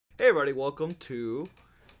Hey everybody, welcome to,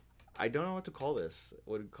 I don't know what to call this.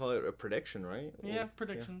 We'd call it a prediction, right? Yeah,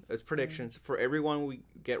 predictions. It's predictions. For everyone we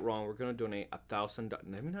get wrong, we're going to donate $1,000.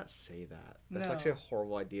 Let me not say that. That's No. actually a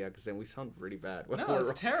horrible idea because then we sound really bad. when No, we're it's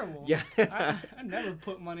wrong. terrible. Yeah. I never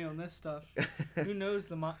put money on this stuff. Who knows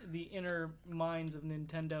the inner minds of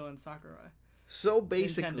Nintendo and Sakurai? So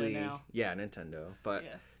basically, Nintendo now. Yeah, Nintendo. But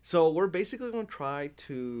Yeah. so we're basically going to try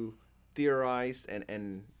to theorize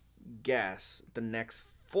and guess the next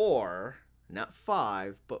 4, not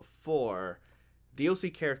 5, but 4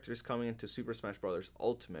 DLC characters coming into Super Smash Bros.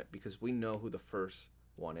 Ultimate because we know who the first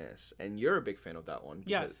one is, and you're a big fan of that one.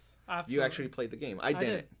 Yes, absolutely. You actually played the game. I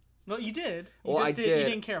didn't. Did. Well, you did. You Well, just I did. You did.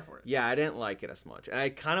 didn't care for it. Yeah, I didn't like it as much, and I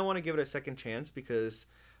kind of want to give it a second chance because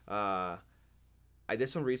I did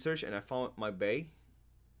some research and I found my bae,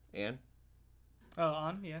 Anne.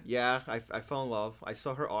 Oh, yeah. Yeah, I fell in love. I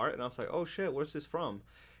saw her art and I was like, oh shit, where's this from?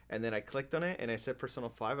 And then I clicked on it and I said Persona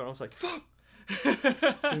 5 and I was like, fuck!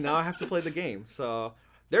 Now I have to play the game. So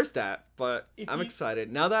there's that, but I'm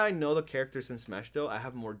excited. Now that I know the characters in Smash though, I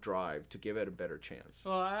have more drive to give it a better chance.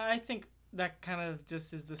 Well, I think that kind of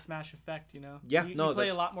just is the Smash effect, you know? Yeah, you no, play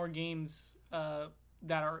a lot more games that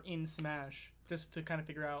are in Smash just to kind of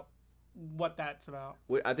figure out what that's about.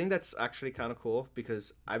 I think that's actually kind of cool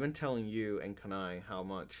because I've been telling you and Kanai how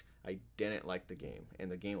much I didn't like the game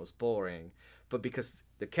and the game was boring, but because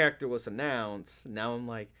the character was announced, now I'm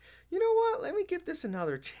like, you know what, let me give this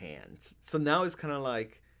another chance. So now it's kind of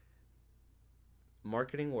like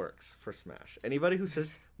marketing works for Smash. Anybody who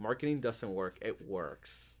says marketing doesn't work, it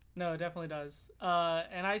works. No, it definitely does.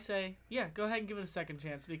 And I say, yeah, go ahead and give it a second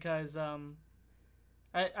chance because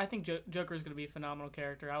I think Joker is going to be a phenomenal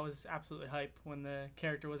character. I was absolutely hyped when the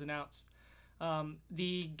character was announced.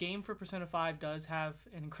 The game for Persona 5 does have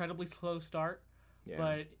an incredibly slow start,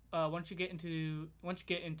 but once you get into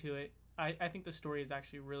it, I think the story is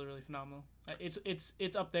actually really, really phenomenal.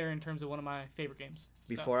 It's up there in terms of one of my favorite games.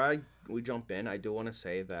 Before we jump in, I do want to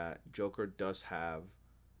say that Joker does have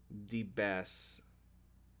the best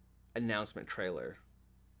announcement trailer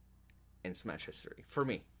in Smash history for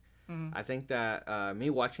me. Mm-hmm. I think that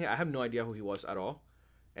me watching it, I have no idea who he was at all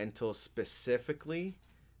until specifically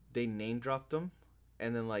they name dropped him,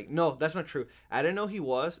 and then like, no, that's not true. I didn't know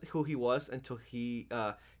who he was until he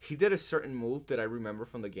did a certain move that I remember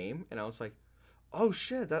from the game, and I was like, oh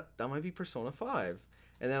shit, that might be Persona 5.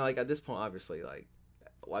 And then like at this point, obviously, like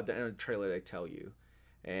at the end of the trailer they tell you,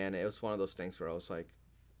 and it was one of those things where I was like,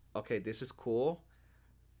 okay, this is cool.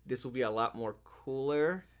 This will be a lot more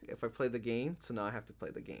cooler if I play the game, so now I have to play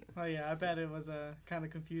the game. Oh yeah, I bet it was kind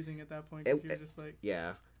of confusing at that point because you were just like...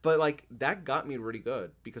 Yeah, but like that got me really good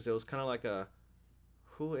because it was kind of like a,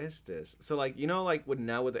 who is this? So like, you know, like with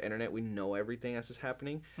the internet, we know everything as is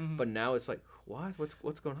happening, but now it's like,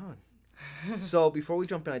 what's going on? So before we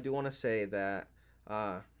jump in, I do want to say that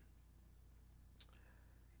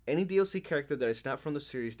any DLC character that is not from the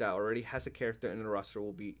series that already has a character in the roster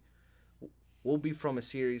will be from a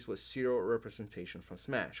series with 0 representation from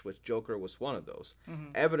Smash, which Joker was one of those.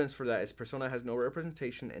 Evidence for that is Persona has no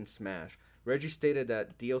representation in Smash. Reggie stated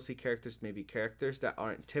that DLC characters may be characters that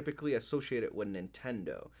aren't typically associated with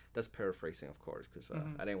Nintendo. That's paraphrasing, of course, because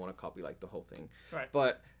I didn't want to copy like the whole thing. Right.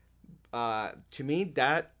 But to me,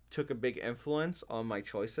 that took a big influence on my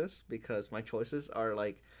choices because my choices are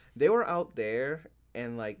like, they were out there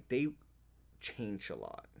and like they change a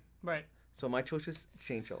lot. Right. So my choices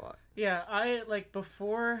change a lot. Yeah, I like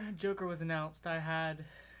before Joker was announced, I had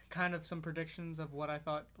kind of some predictions of what I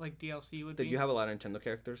thought like DLC would be. Did you have a lot of Nintendo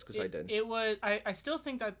characters? Because I did. It was. I still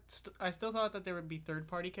think that I still thought that there would be third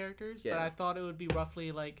party characters, but I thought it would be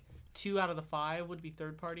roughly like 2 out of the 5 would be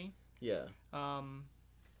third party. Yeah.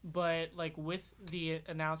 But like with the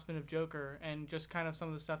announcement of Joker and just kind of some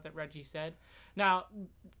of the stuff that Reggie said, now.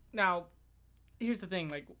 Here's the thing,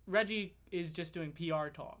 like, Reggie is just doing PR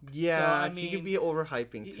talk. Yeah, so, I mean, he could be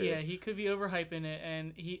overhyping, too. Yeah, he could be overhyping it,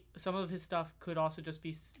 and some of his stuff could also just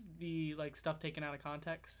be like, stuff taken out of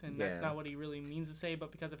context, and that's not what he really means to say,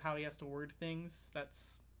 but because of how he has to word things,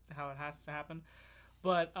 that's how it has to happen.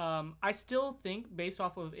 But I still think, based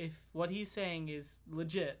off of if what he's saying is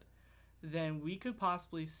legit, then we could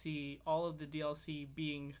possibly see all of the DLC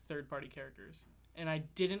being third-party characters. And I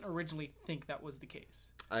didn't originally think that was the case.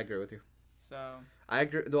 I agree with you. So I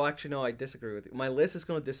agree. Though actually, no, I disagree with you. My list is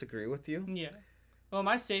going to disagree with you. Yeah. Well,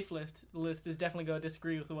 my safe list is definitely going to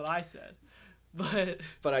disagree with what I said, but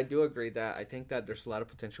I do agree that I think that there's a lot of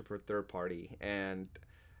potential for third party, and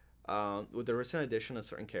with the recent addition of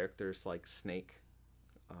certain characters like Snake,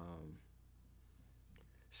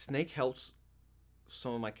 Snake helps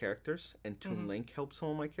some of my characters, and Toon Link helps some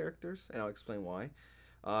of my characters, and I'll explain why.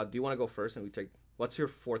 Do you want to go first, and we take What's your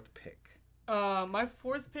fourth pick? My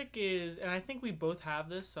fourth pick is, and I think we both have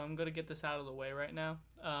this, so I'm gonna get this out of the way right now.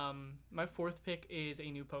 My fourth pick is a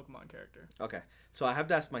new Pokemon character. Okay, so I have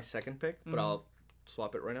that's my second pick, but I'll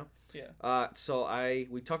swap it right now. Yeah. So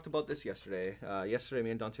we talked about this yesterday. Yesterday,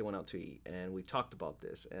 me and Dante went out to eat, and we talked about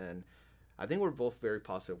this, and I think we're both very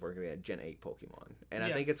positive we're gonna get Gen 8 Pokemon, and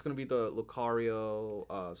I think it's gonna be the Lucario,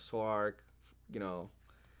 Zoroark. You know,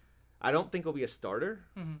 I don't think it'll be a starter.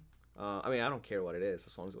 I mean, I don't care what it is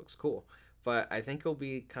as long as it looks cool. But I think it'll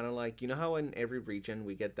be kind of like, you know how in every region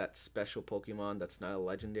we get that special Pokemon that's not a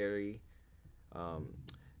legendary.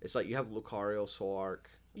 It's like you have Lucario, Zoroark.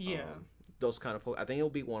 Yeah. Those kind of I think it'll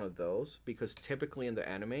be one of those because typically in the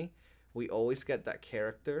anime, we always get that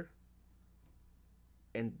character.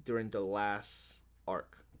 And during the last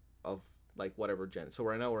arc of like whatever gen. So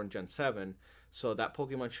right now we're in Gen 7. So that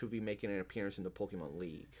Pokemon should be making an appearance in the Pokemon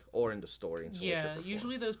League or in the story. In yeah,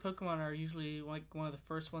 usually those Pokemon are usually like one of the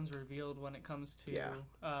first ones revealed when it comes to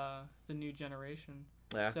the new generation.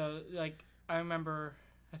 Yeah. So like I remember,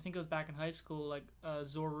 I think it was back in high school. Like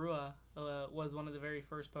Zorua was one of the very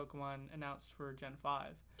first Pokemon announced for Gen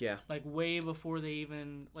 5. Yeah. Like way before they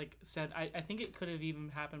even like said. I think it could have even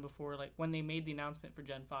happened before like when they made the announcement for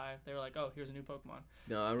Gen 5. They were like, oh, here's a new Pokemon.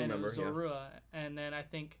 No, I remember. And it was Zorua, and then I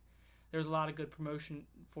think. There's a lot of good promotion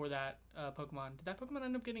for that Pokemon. Did that Pokemon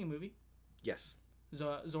end up getting a movie? Yes.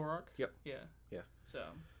 Zoroark? Yep. Yeah. Yeah. So,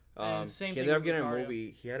 same thing. He ended up getting a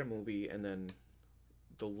movie. He had a movie, and then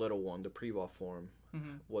the little one, the pre-evolved form,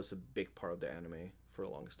 was a big part of the anime for the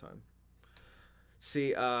longest time.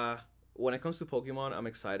 See, when it comes to Pokemon, I'm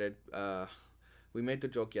excited. We made the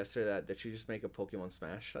joke yesterday that they should just make a Pokemon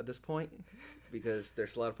Smash at this point because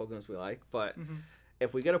there's a lot of Pokemons we like. But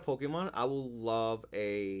if we get a Pokemon, I will love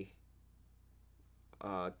a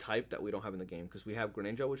type that we don't have in the game because we have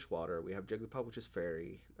Greninja, which is water, we have Jigglypuff, which is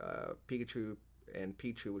fairy, Pikachu and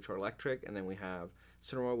Pichu, which are electric, and then we have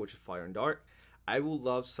Cinnamon, which is fire and dark. I will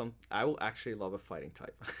actually love a fighting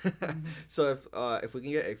type. So if we can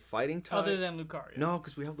get a fighting type other than Lucario. No,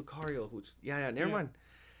 because we have Lucario, who's never mind.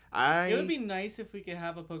 It would be nice if we could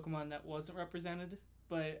have a Pokemon that wasn't represented.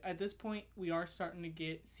 But at this point, we are starting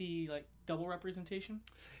to see like double representation.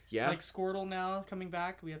 Yeah. Like Squirtle now coming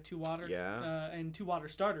back. We have 2 water. Yeah. And 2 water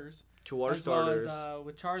starters. 2 water starters. Well as,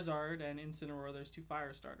 with Charizard and Incineroar, there's 2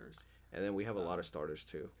 fire starters. And then we have a lot of starters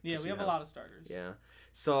too. Yeah, we have a lot of starters. Yeah.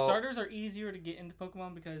 So starters are easier to get into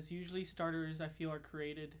Pokemon because usually starters I feel are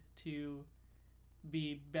created to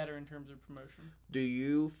be better in terms of promotion. Do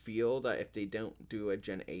you feel that if they don't do a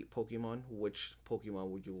Gen 8 Pokemon, which Pokemon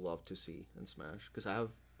would you love to see in Smash? Because I have,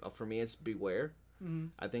 for me, it's Beware.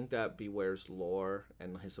 I think that Beware's lore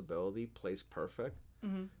and his ability plays perfect.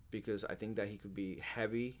 Because I think that he could be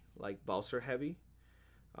heavy, like Bowser heavy,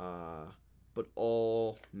 but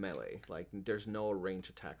all melee. Like, there's no range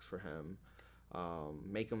attacks for him.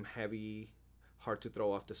 Make him heavy, hard to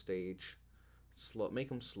throw off the stage. Slow, make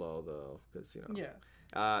them slow though, because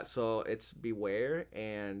so it's Beware,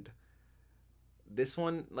 and this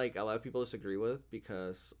one like a lot of people disagree with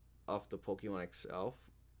because of the Pokemon itself,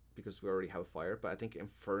 because we already have fire. But I think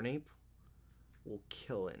Infernape will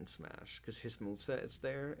kill it in Smash because his moveset is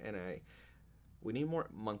there, and we need more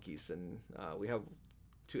monkeys, and we have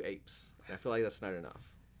 2 apes. I feel like that's not enough.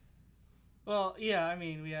 Well, yeah, I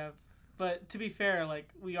mean we have, but to be fair, like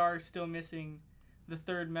we are still missing the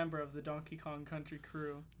 3rd member of the Donkey Kong Country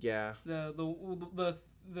crew. Yeah. The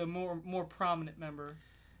more prominent member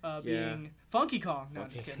being Funky Kong. No, I'm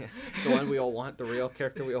just kidding. The one we all want, the real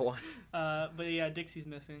character we all want. But yeah, Dixie's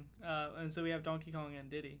missing. And so we have Donkey Kong and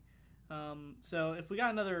Diddy. So if we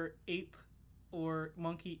got another ape or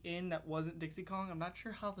monkey in that wasn't Dixie Kong, I'm not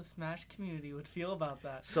sure how the Smash community would feel about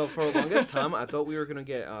that. So for the longest time, I thought we were going to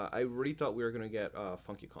get, I really thought we were going to get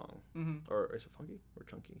Funky Kong. Or is it Funky or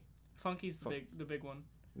Chunky? Funky's the big one.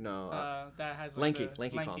 No. That has like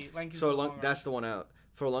Lanky Kong. So that's the one out.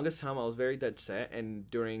 For the longest time, I was very dead set, and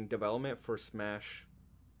during development for Smash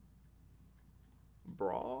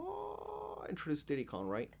Brawl, introduced Diddy Kong,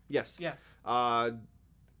 right? Yes.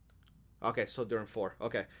 Okay, so during 4.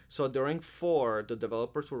 Okay, so during 4, the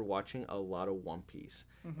developers were watching a lot of One Piece,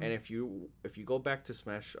 and if you go back to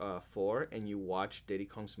Smash 4 and you watch Diddy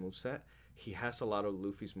Kong's moveset, he has a lot of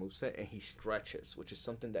Luffy's moveset, and he stretches, which is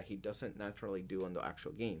something that he doesn't naturally do in the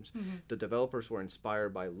actual games. The developers were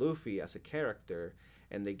inspired by Luffy as a character,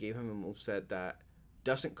 and they gave him a moveset that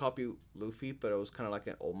doesn't copy Luffy, but it was kind of like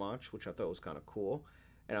an homage, which I thought was kind of cool.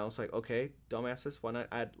 And I was like, okay, dumbasses, why not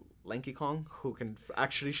add Lanky Kong, who can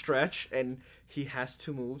actually stretch, and he has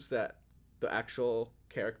 2 moves that the actual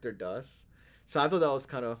character does. So I thought that was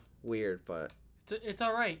kind of weird, but it's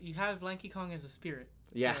all right. You have Lanky Kong as a spirit.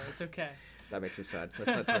 Yeah, so it's okay. That makes me sad.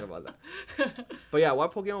 Let's not talk about that. But yeah,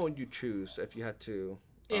 what Pokemon would you choose if you had to?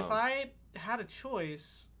 If I had a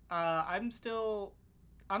choice, I'm still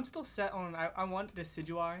set on. I want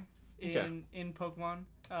Decidueye in Pokemon.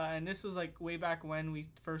 And this was like way back when we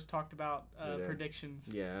first talked about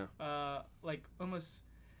predictions. Yeah. Like almost.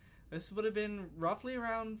 This would have been roughly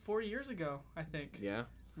around 4 years ago, I think. Yeah.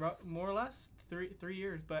 More or less 3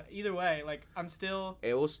 years, but either way, like I'm still.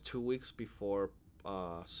 It was 2 weeks before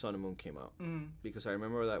Sun and Moon came out, because I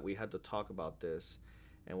remember that we had to talk about this,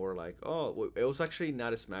 and we're like, oh, it was actually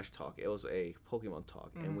not a Smash talk; it was a Pokemon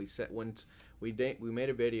talk, and we said when we made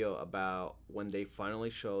a video about when they finally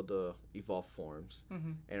showed the evolved forms,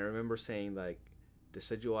 and I remember saying like,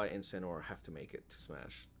 Decidueye and Incineroar have to make it to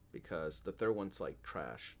Smash because the third one's like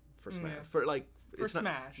trash for Smash For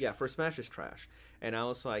Smash. Yeah, for Smash is trash. And I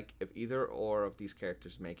was like, if either or of these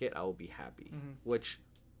characters make it, I will be happy. Which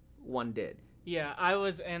one did. Yeah, I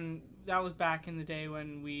was, and that was back in the day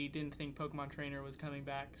when we didn't think Pokemon Trainer was coming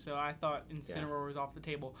back. So I thought Incineroar was off the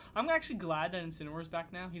table. I'm actually glad that Incineroar's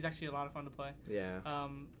back now. He's actually a lot of fun to play. Yeah.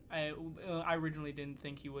 I originally didn't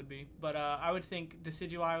think he would be. But I would think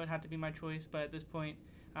Decidueye would have to be my choice. But at this point,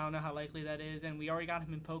 I don't know how likely that is, and we already got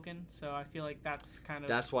him in Pokken, so I feel like that's kind of.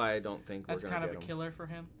 That's why I don't think we're gonna kind of get a him. killer for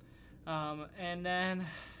him. And then,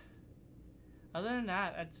 other than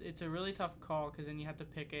that, it's a really tough call because then you have to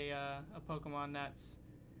pick a Pokemon that's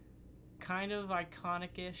kind of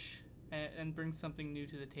iconic-ish and brings something new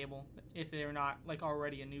to the table if they're not like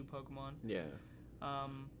already a new Pokemon. Yeah.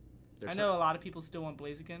 I know a lot of people still want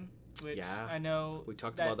Blaziken, which I know we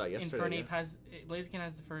talked about that yesterday. Blaziken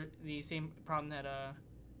has the same problem that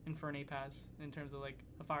Infernape has in terms of like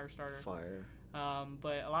a fire starter.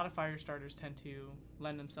 But a lot of fire starters tend to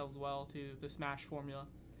lend themselves well to the Smash formula.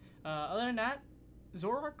 Other than that,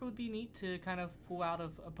 Zoroark would be neat to kind of pull out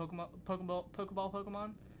of a Pokeball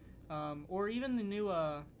Pokemon, or even the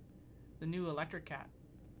new Electric Cat.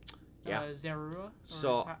 Zorua.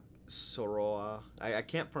 Soroa. I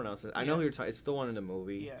can't pronounce it. I know who you're talking. It's the one in the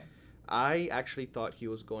movie. Yeah. I actually thought he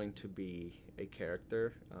was going to be a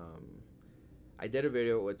character. I did a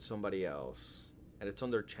video with somebody else, and it's on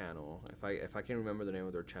their channel. If I can remember the name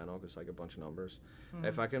of their channel, because it's like a bunch of numbers.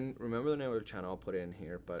 If I can remember the name of their channel, I'll put it in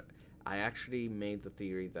here. But I actually made the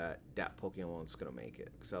theory that Pokemon's gonna make it,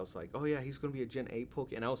 because I was like, oh yeah, he's gonna be a Gen 8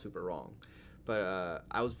 Pokemon, and I was super wrong. But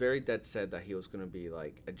I was very dead set that he was gonna be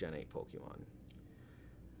like a Gen 8 Pokemon.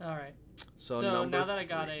 All right. So now that I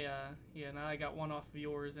got now I got one off of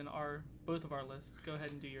yours and both of our lists. Go ahead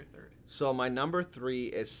and do your third. So my number 3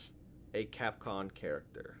 is a Capcom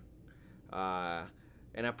character,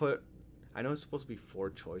 and I know it's supposed to be 4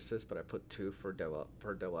 choices, but I put 2 for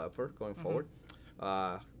developer going forward.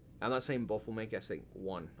 I'm not saying both will make it. I think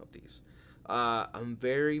one of these. I'm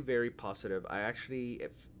very, very positive. I actually,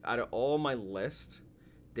 if out of all my list,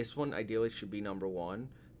 this one ideally should be number 1,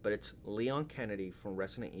 but it's Leon Kennedy from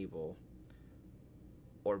Resident Evil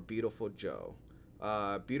or Beautiful Joe.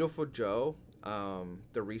 Beautiful Joe,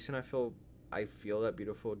 the reason I feel that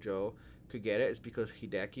Beautiful Joe could get it is because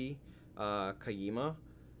Hideki Kajima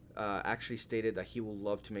actually stated that he would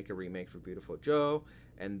love to make a remake for Beautiful Joe,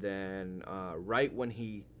 and then right when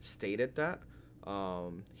he stated that,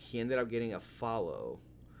 he ended up getting a follow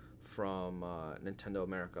from Nintendo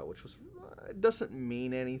America, which was it doesn't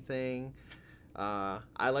mean anything.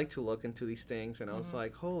 I like to look into these things, and I was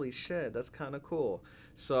like, holy shit, that's kind of cool.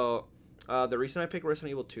 So the reason I picked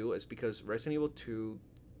Resident Evil 2 is because Resident Evil 2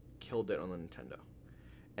 killed it on the Nintendo.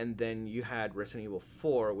 And then you had Resident Evil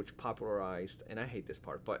 4, which popularized, and I hate this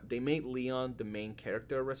part, but they made Leon the main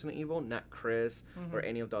character of Resident Evil, not Chris or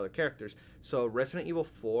any of the other characters. So Resident Evil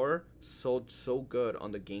 4 sold so good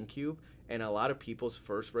on the GameCube, and a lot of people's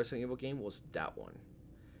first Resident Evil game was that one.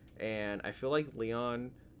 And I feel like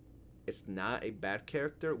Leon, it's not a bad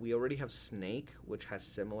character. We already have Snake, which has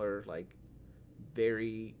similar, like,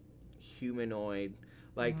 very humanoid,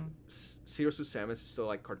 like, Zero Suit Samus is still,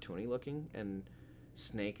 like, cartoony looking, and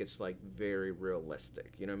Snake, it's like very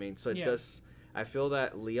realistic, you know what I mean? So it does. I feel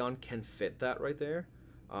that Leon can fit that right there.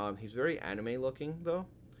 He's very anime looking though,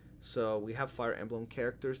 so we have Fire Emblem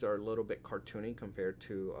characters that are a little bit cartoony compared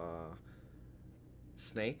to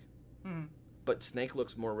Snake, but Snake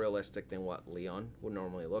looks more realistic than what Leon would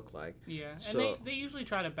normally look like. Yeah, so, and they usually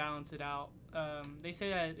try to balance it out. They say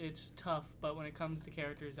that it's tough, but when it comes to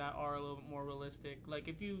characters that are a little bit more realistic, like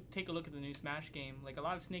if you take a look at the new Smash game, like a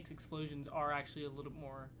lot of Snake's explosions are actually a little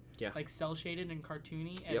more like cel shaded and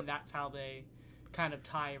cartoony, and that's how they kind of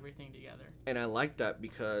tie everything together. And I like that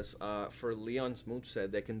because for Leon's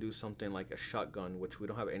moveset, they can do something like a shotgun, which we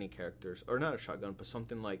don't have any characters, or not a shotgun, but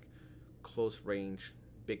something like close range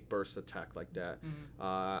big burst attack like that.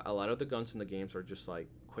 Mm-hmm. A lot of the guns in the games are just like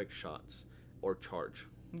quick shots or charge.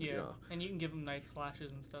 Yeah, You know? and you can give him knife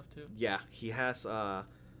slashes and stuff too. Yeah, he has. You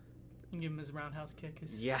can give him his roundhouse kick.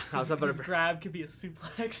 His grab could be a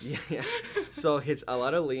suplex. Yeah. So a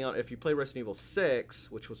lot of Leon. If you play Resident Evil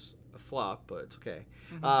 6, which was a flop, but it's okay.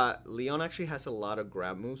 Leon actually has a lot of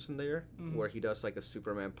grab moves in there, where he does like a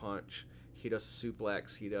Superman punch. He does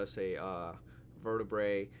suplex. He does a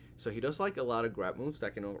vertebrae. So he does like a lot of grab moves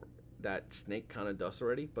that Snake kind of does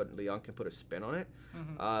already, but Leon can put a spin on it.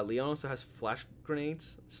 Leon also has flash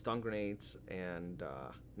grenades, stun grenades, and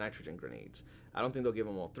nitrogen grenades. I don't think they'll give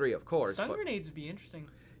him all three, of course. Stun grenades would be interesting.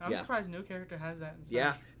 I'm surprised no character has that in Smash.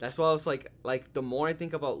 Yeah, that's why I was like the more I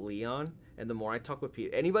think about Leon and the more I talk with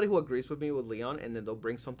people, anybody who agrees with me with Leon, and then they'll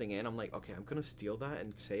bring something in, I'm like, okay, I'm going to steal that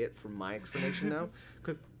and say it for my explanation now.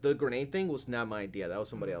 Cause the grenade thing was not my idea. That was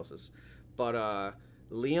somebody else's. But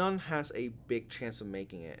Leon has a big chance of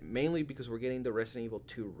making it, mainly because we're getting the Resident Evil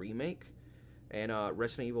 2 remake. And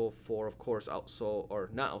Resident Evil 4, of course, it's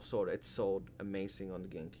sold amazing on the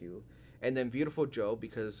GameCube. And then Beautiful Joe,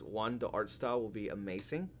 because 1, the art style will be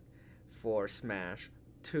amazing for Smash.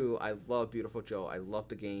 2, I love Beautiful Joe. I love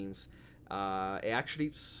the games. It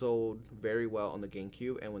actually sold very well on the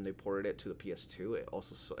GameCube, and when they ported it to the PS2, it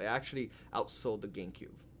actually outsold the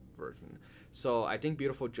GameCube version. So I think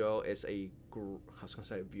Beautiful Joe is I was gonna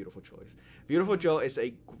say a beautiful choice. Beautiful Joe is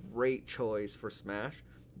a great choice for Smash.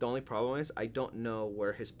 The only problem is I don't know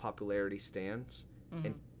where his popularity stands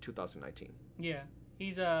in 2019. Yeah.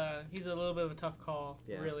 He's a little bit of a tough call,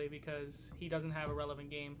 really, because he doesn't have a relevant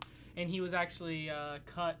game, and he was actually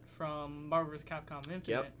cut from Marvel vs. Capcom Infinite.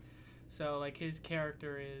 Yep. So like his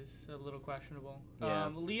character is a little questionable. Yeah.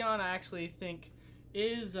 Leon, I actually think,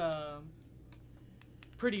 is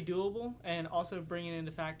pretty doable, and also bringing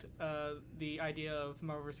into fact the idea of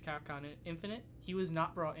Marvel vs. Capcom Infinite. He was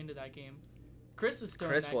not brought into that game. Chris is still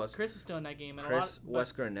in that game. And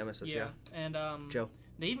Wesker, and Nemesis. Yeah. And Jill.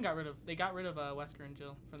 They got rid of Wesker and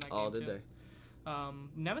Jill from that game. Oh, did they?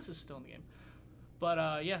 Nemesis is still in the game.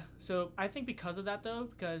 But yeah, so I think because of that though,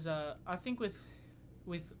 because I think with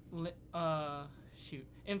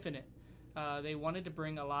Infinite, they wanted to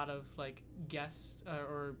bring a lot of like guests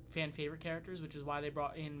or fan favorite characters, which is why they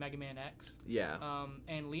brought in Mega Man X. Yeah.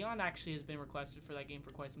 And Leon actually has been requested for that game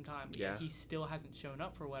for quite some time. Yeah. He still hasn't shown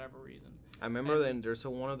up for whatever reason. I remember there's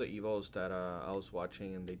one of the Evos that I was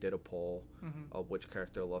watching, and they did a poll of which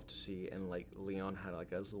character I love to see, and like Leon had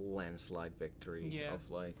like a landslide victory of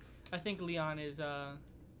like. I think Leon is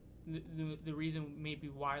the reason maybe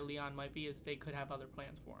why Leon might be is they could have other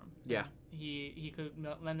plans for him. Yeah. He could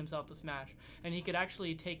lend himself to Smash, and he could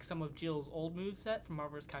actually take some of Jill's old moveset from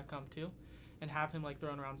Marvel vs. Capcom 2 and have him like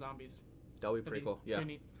throwing around zombies. That would be pretty cool. Yeah.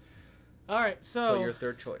 Pretty neat. All right, so your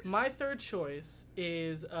third choice. My third choice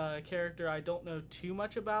is a character I don't know too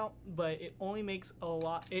much about, but it only makes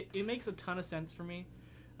it makes a ton of sense for me.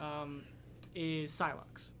 Is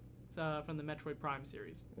Psylocke from the Metroid Prime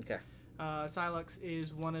series. Okay. Psylocke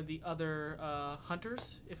is one of the other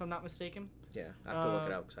hunters, if I'm not mistaken. Yeah, I have to look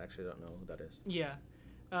it up because I actually don't know who that is. Yeah.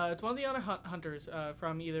 It's one of the other hunters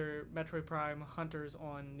from either Metroid Prime Hunters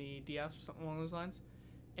on the DS or something along those lines.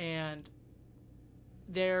 And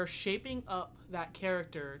they're shaping up that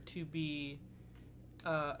character to be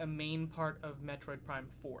a main part of Metroid Prime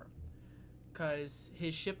 4. Because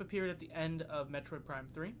his ship appeared at the end of Metroid Prime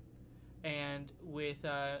 3. And with...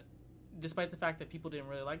 despite the fact that people didn't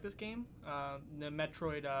really like this game, the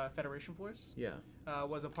Metroid Federation Force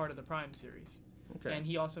was a part of the Prime series. Okay. And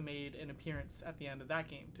he also made an appearance at the end of that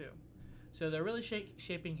game, too. So they're really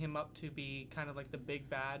shaping him up to be kind of like the big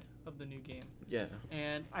bad of the new game. Yeah.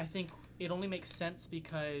 And I think it only makes sense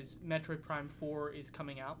because Metroid Prime 4 is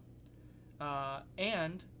coming out.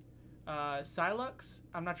 And Psylocke,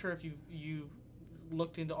 I'm not sure if you've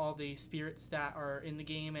looked into all the spirits that are in the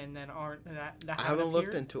game and then aren't that I haven't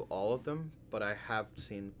looked into all of them, but I have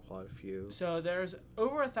seen quite a few. So there's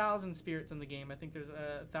over 1,000 spirits in the game. I think there's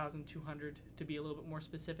 1,200 to be a little bit more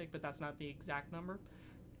specific, but that's not the exact number.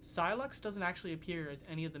 Psylocke doesn't actually appear as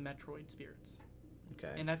any of the Metroid spirits.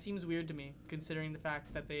 Okay. And that seems weird to me, considering the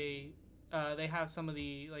fact that they have some of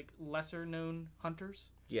the like lesser known hunters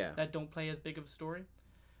that don't play as big of a story,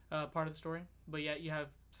 part of the story. But yet you have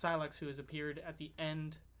Psylocke, who has appeared at the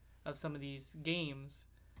end of some of these games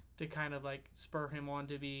to kind of like spur him on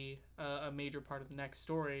to be a major part of the next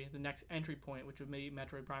story, the next entry point, which would be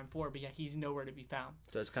Metroid Prime 4, but yet he's nowhere to be found.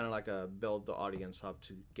 So it's kind of like a build the audience up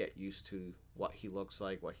to get used to what he looks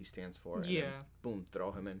like, what he stands for, and then, boom,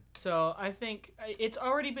 throw him in. So I think it's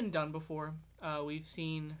already been done before. We've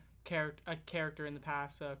seen a character in the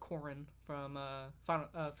past, Corrin from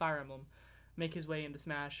Fire Emblem, make his way into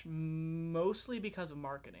Smash, mostly because of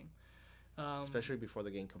marketing. Especially before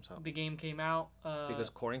the game comes out. The game came out because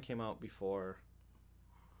Corrin came out before.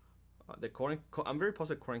 I'm very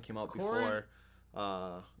positive Corrin came out before.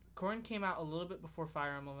 Corrin came out a little bit before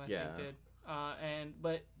Fire Emblem, I think did.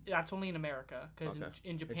 But that's only in America because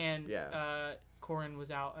in Japan, Corrin was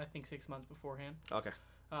out I think 6 months beforehand. Okay.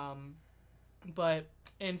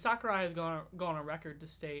 And Sakurai has gone on record to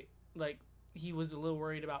state like he was a little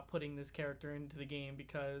worried about putting this character into the game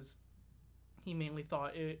because he mainly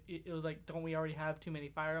thought it was like, don't we already have too many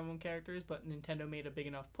Fire Emblem characters? But Nintendo made a big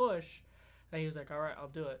enough push that he was like, all right, I'll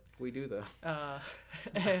do it. We do though.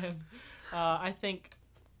 I think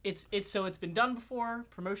it's been done before.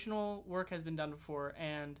 Promotional work has been done before,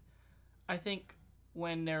 and I think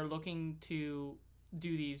when they're looking to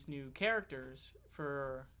do these new characters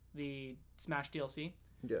for the Smash DLC,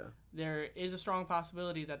 there is a strong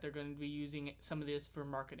possibility that they're going to be using some of this for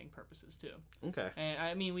marketing purposes too. Okay. And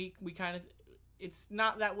I mean, we kind of, it's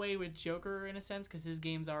not that way with Joker in a sense because his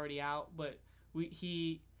game's already out, but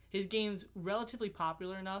his game's relatively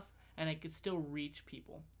popular enough, and it could still reach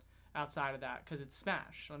people outside of that because it's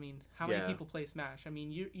Smash. I mean, how many people play Smash? I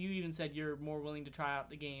mean, you even said you're more willing to try out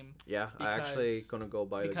the game. Yeah, I actually gonna go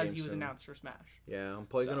buy the game because he was soon. announced for Smash. Yeah, I'm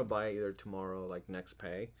probably gonna buy it either tomorrow, like next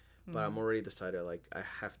pay. But I'm already decided like I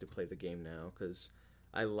have to play the game now because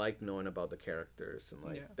I like knowing about the characters and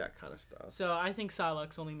like that kind of stuff. So I think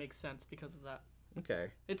Silex only makes sense because of that.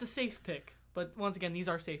 Okay. It's a safe pick, but once again, these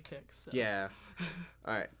are safe picks. So. Yeah.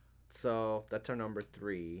 All right. So that's our number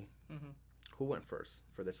 3. Who went first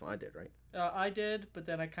for this one? I did, right? I did, but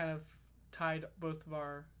then I kind of tied both of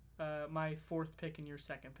our my 4th pick and your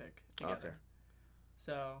 2nd pick together. Okay.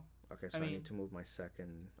 So. Okay, so I need to move my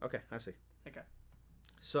 2nd. Okay, I see. Okay.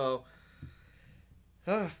 So,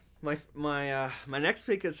 my next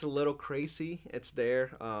pick is a little crazy. It's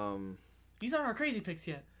there. These aren't our crazy picks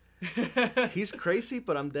yet. He's crazy,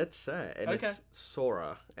 but I'm dead set, and it's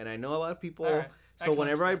Sora. And I know a lot of people. Right. So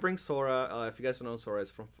whenever I bring Sora, if you guys don't know Sora,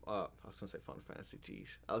 it's from I was gonna say Final Fantasy.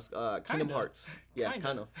 Geez, Kingdom Hearts. Yeah,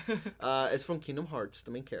 kind of. It's from Kingdom Hearts,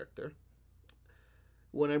 the main character.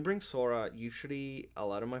 When I bring Sora, usually a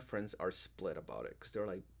lot of my friends are split about it because they're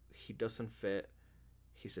like, he doesn't fit.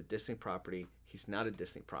 He's a Disney property. He's not a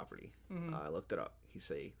Disney property. I looked it up.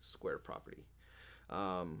 He's a Square property.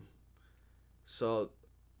 So.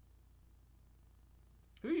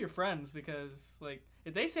 Who are your friends? Because like,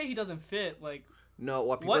 if they say he doesn't fit, like. No,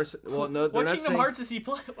 what people are well, no, they're what not Kingdom saying, Hearts is he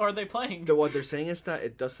are they playing? What they're saying is that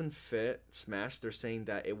it doesn't fit Smash. They're saying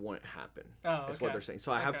that it wouldn't happen. Oh, okay. That's what they're saying.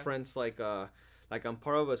 So I have friends like I'm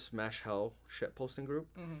part of a Smash Hell shit posting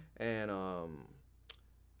group, and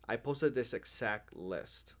I posted this exact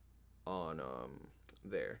list on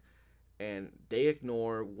there, and they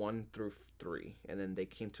ignore 1 through 3, and then they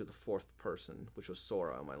came to the 4th person, which was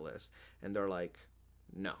Sora on my list, and they're like,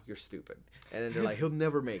 no, you're stupid. And then they're like, he'll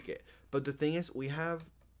never make it. But the thing is, we have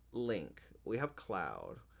Link, we have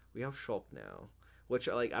Cloud, we have Shulk now, which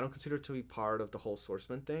like I don't consider to be part of the whole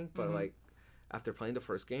Swordsman thing, but like after playing the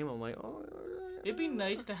first game, I'm like, oh. It'd be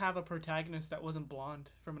nice to have a protagonist that wasn't blonde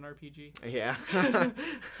from an RPG. Yeah.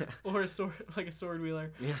 Or a sword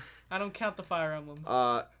wheeler. Yeah. I don't count the Fire Emblems.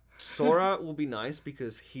 Sora will be nice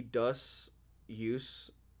because he does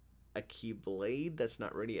use a keyblade that's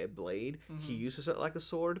not really a blade. He uses it like a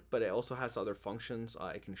sword, but it also has other functions.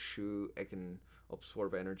 It can shoot, it can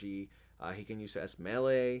absorb energy. He can use it as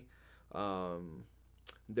melee.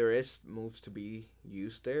 There is moves to be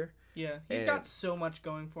used there. Yeah, he's got so much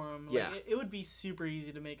going for him. Like, yeah. It would be super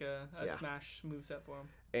easy to make a Smash moveset for him.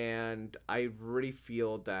 And I really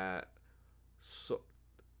feel that...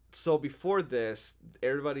 So before this,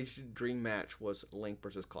 everybody's dream match was Link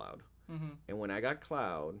versus Cloud. And when I got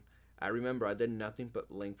Cloud... I remember I did nothing but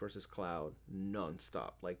Link versus Cloud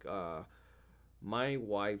nonstop. Like, my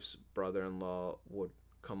wife's brother-in-law would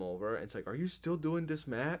come over and it's like, are you still doing this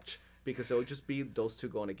match? Because it would just be those two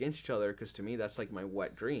going against each other because to me, that's like my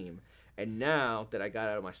wet dream. And now that I got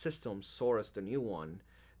out of my system, Sora's the new one,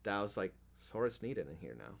 that I was like, Sora's needed in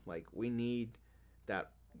here now. Like, we need that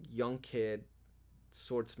young kid,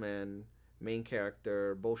 swordsman, main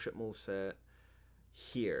character, bullshit moveset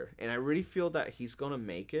here. And I really feel that he's going to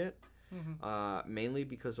make it. Mainly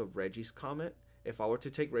because of Reggie's comment. If I were to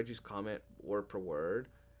take Reggie's comment word per word,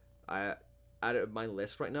 out of my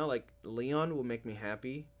list right now, like Leon will make me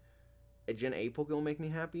happy, a Gen 8 Pokemon will make me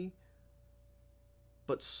happy,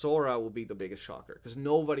 but Sora will be the biggest shocker because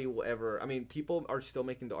nobody will ever. I mean, people are still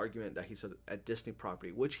making the argument that he's a Disney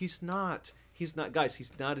property, which he's not. He's not, guys.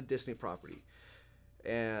 He's not a Disney property,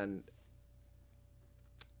 and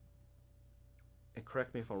and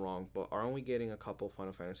correct me if I'm wrong, but aren't we getting a couple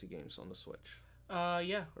Final Fantasy games on the Switch?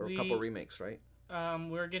 Yeah. Or a couple remakes, right?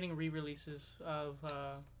 We're getting re-releases of.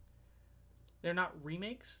 They're not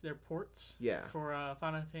remakes; they're ports. Yeah. For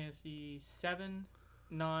Final Fantasy 7,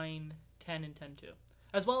 9, 10, and 10-2,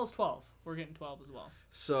 as well as 12. We're getting 12 as well.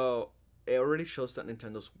 So it already shows that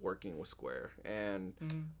Nintendo's working with Square, and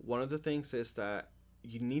one of the things is that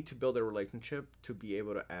you need to build a relationship to be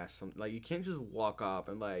able to ask some. Like, you can't just walk up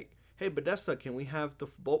and like, hey, Bethesda, can we have the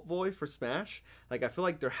Bolt Boy for Smash? Like, I feel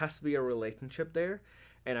like there has to be a relationship there,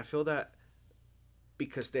 and I feel that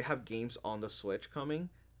because they have games on the Switch coming,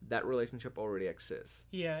 that relationship already exists.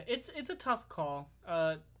 Yeah, it's a tough call.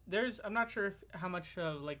 I'm not sure how much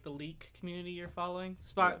of like the leak community you're following.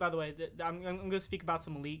 By the way, I'm going to speak about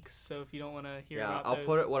some leaks. So if you don't want to hear about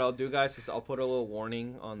those, what I'll do, guys, is I'll put a little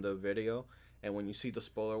warning on the video, and when you see the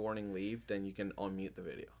spoiler warning leave, then you can unmute the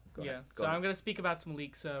video. Go ahead. I'm going to speak about some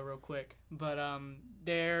leaks real quick. But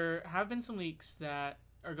there have been some leaks that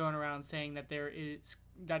are going around saying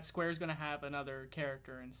that Square's going to have another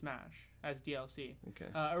character in Smash as DLC. Okay.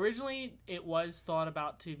 Originally, it was thought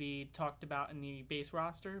about to be talked about in the base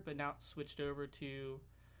roster, but now it's switched over to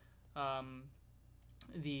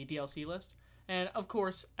the DLC list. And of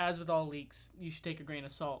course, as with all leaks, you should take a grain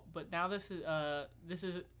of salt. But now this is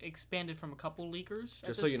expanded from a couple leakers.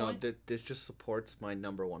 Just so you know, this just supports my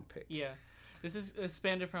number one pick. Yeah, this is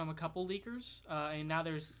expanded from a couple leakers, and now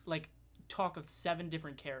there's like talk of 7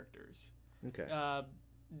 different characters. Okay.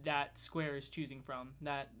 That Square is choosing from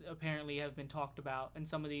that apparently have been talked about, and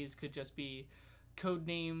some of these could just be code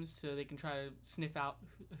names so they can try to sniff out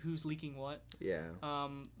who's leaking what. Yeah.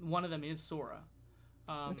 One of them is Sora.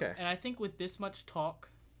 Okay. And I think with this much talk,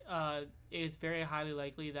 it's very highly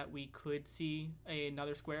likely that we could see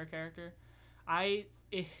another Square character.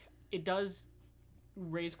 It does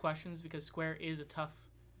raise questions because Square is a tough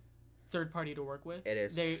third party to work with. It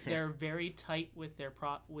is. They're very tight with their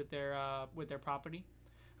property.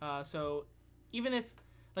 So even if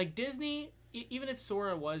like Disney, even if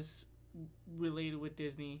Sora was related with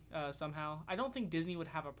Disney somehow, I don't think Disney would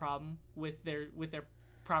have a problem with their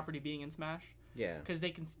property being in Smash. Yeah. Because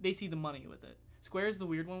they see the money with it. Square's the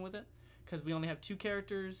weird one with it because we only have 2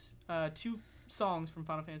 characters, 2 songs from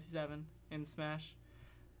Final Fantasy VII in Smash.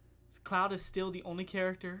 Cloud is still the only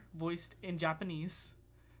character voiced in Japanese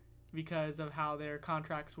because of how their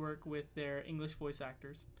contracts work with their English voice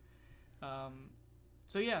actors.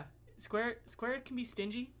 So yeah, Square can be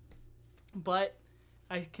stingy, but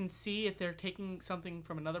I can see if they're taking something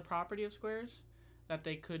from another property of Square's that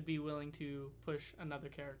they could be willing to push another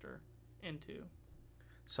character into.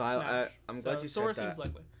 So Smash. I'm glad you Sora said that. seems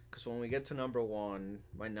likely. Because when we get to number one,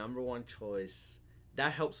 my number one choice,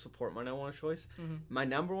 that helps support my number one choice. Mm-hmm. My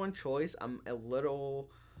number one choice, I'm a little...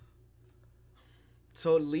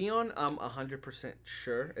 So Leon, I'm 100%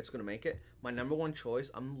 sure it's going to make it. My number one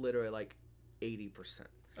choice, I'm literally like 80%.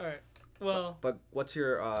 All right. Well... But what's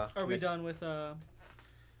your... are we done with... I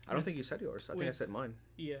don't think you said yours. I think I said mine.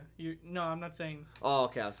 Yeah. No, I'm not saying... Oh,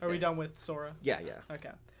 okay. Are we done with Sora? Yeah.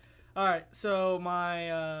 Okay. All right. So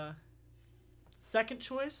my second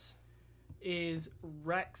choice is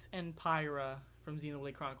Rex and Pyra from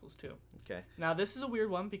Xenoblade Chronicles 2. Okay. Now, this is a weird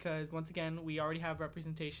one because, once again, we already have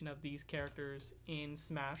representation of these characters in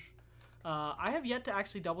Smash. I have yet to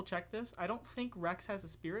actually double-check this. I don't think Rex has a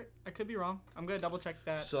spirit. I could be wrong. I'm going to double-check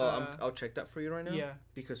that. So I'll check that for you right now. Yeah.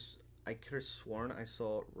 Because I could have sworn I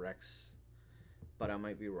saw Rex, but I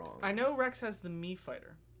might be wrong. I know Rex has the Mii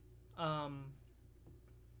Fighter. The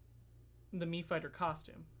Mii Fighter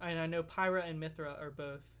costume. And I know Pyra and Mithra are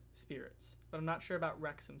both spirits. But I'm not sure about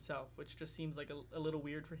Rex himself, which just seems like a little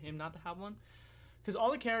weird for him not to have one. Because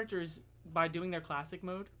all the characters, by doing their classic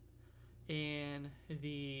mode in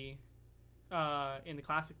the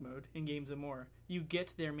classic mode, in Games and More, you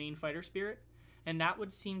get their main fighter spirit. And that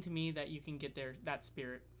would seem to me that you can get that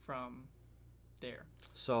spirit from there.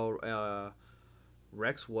 So,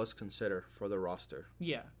 Rex was considered for the roster.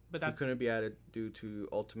 Yeah, but that's... He couldn't be added due to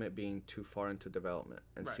Ultimate being too far into development,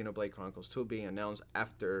 and right. Xenoblade Chronicles 2 being announced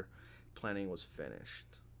after planning was finished.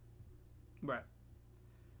 Right.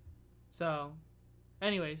 So,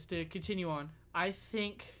 anyways, to continue on, I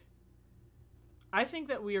think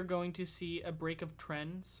that we are going to see a break of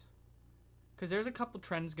trends, because there's a couple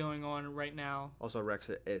trends going on right now. Also, Rex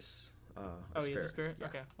is he is a spirit? Yeah.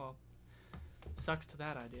 Okay, well, sucks to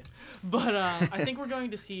that idea. But I think we're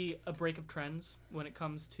going to see a break of trends when it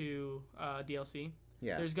comes to DLC.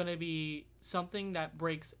 Yeah. There's going to be something that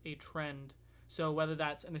breaks a trend So whether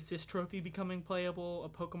that's an assist trophy becoming playable, a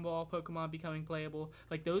Pokemon becoming playable,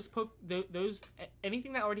 like those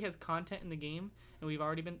anything that already has content in the game, and we've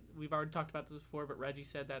already talked about this before, but Reggie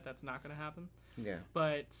said that that's not going to happen. Yeah.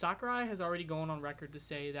 But Sakurai has already gone on record to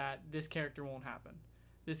say that this character won't happen.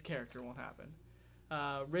 This character won't happen.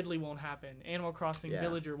 Ridley won't happen. Animal Crossing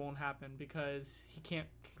Villager won't happen because he can't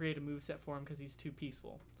create a moveset for him because he's too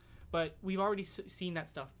peaceful. But we've already seen that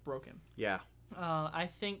stuff broken. Yeah. I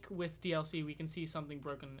think with DLC we can see something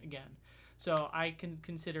broken again. So I can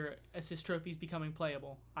consider assist trophies becoming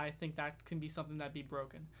playable. I think that can be something that'd be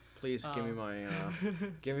broken. Please give me my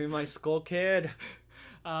give me my Skull Kid.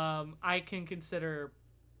 I can consider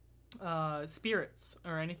spirits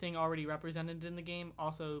or anything already represented in the game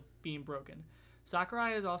also being broken.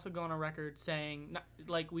 Sakurai has also gone on record saying,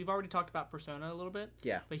 like we've already talked about Persona a little bit.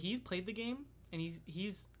 Yeah. But he's played the game and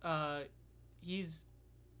he's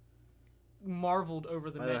marveled over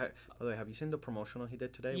the. By the way, have you seen the promotional he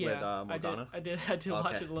did today with Morgana? I did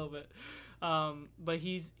watch it a little bit. But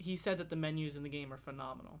he said that the menus in the game are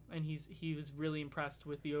phenomenal, and he was really impressed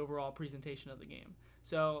with the overall presentation of the game.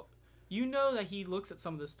 So you know that he looks at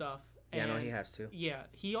some of this stuff. Yeah, no, he has to. Yeah,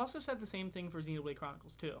 he also said the same thing for Xenoblade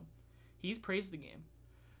Chronicles 2. He's praised the game,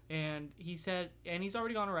 and he said, and he's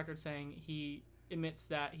already gone on record saying he admits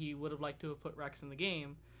that he would have liked to have put Rex in the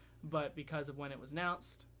game, but because of when it was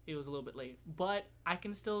announced, it was a little bit late. But I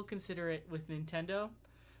can still consider it with Nintendo.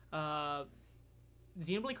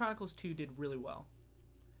 Xenoblade Chronicles 2 did really well.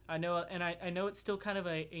 I know, and I know it's still kind of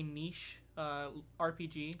a niche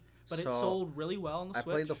RPG, but it sold really well on the Switch.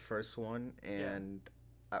 I played the first one, and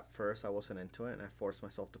at first I wasn't into it, and I forced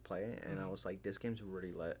myself to play it, and I was like, this game's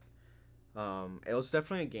really lit. It was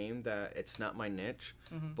definitely a game that it's not my niche,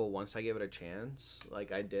 but once I gave it a chance,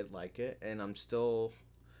 like I did like it, and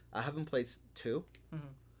I haven't played 2.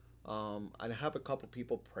 I have a couple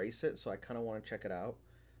people praise it, so I kind of want to check it out.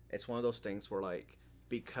 It's one of those things where, like,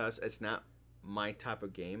 because it's not my type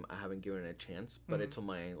of game, I haven't given it a chance, but it's on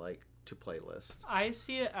my, like, to play list. I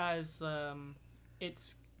see it as,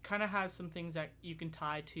 it's kind of has some things that you can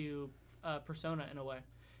tie to Persona in a way.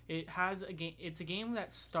 It's a game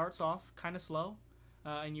that starts off kind of slow,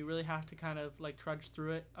 and you really have to kind of, like, trudge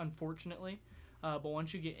through it, unfortunately. But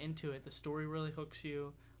once you get into it, the story really hooks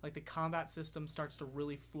you. Like, the combat system starts to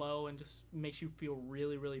really flow and just makes you feel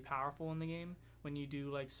really, really powerful in the game when you do,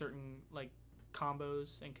 like, certain, like,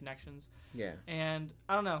 combos and connections. Yeah. And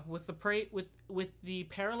I don't know, with the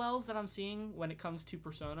parallels that I'm seeing when it comes to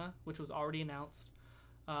Persona, which was already announced,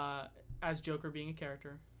 as Joker being a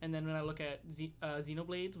character, and then when I look at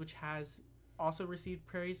Xenoblades, which has also received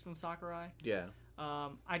praise from Sakurai. Yeah.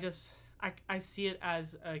 I see it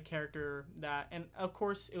as a character that, and of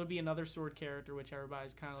course it would be another sword character, which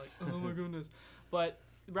everybody's kind of like, oh my goodness. But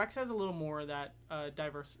Rex has a little more that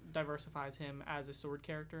diversifies him as a sword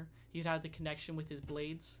character. He'd have the connection with his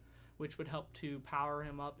blades, which would help to power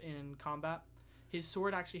him up in combat. His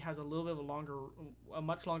sword actually has a little bit of a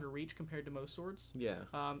much longer reach compared to most swords. Yeah.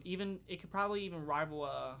 It could probably even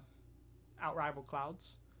outrival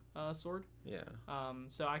Cloud's sword. Yeah.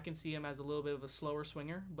 So I can see him as a little bit of a slower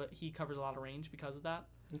swinger, but he covers a lot of range because of that.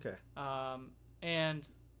 Okay. And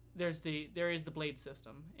there is the blade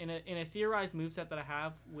system in a theorized moveset that I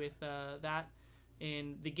have with that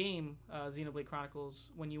in the game Xenoblade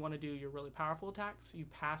Chronicles. When you want to do your really powerful attacks, you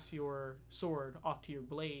pass your sword off to your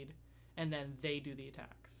blade, and then they do the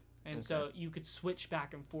attacks. And so you could switch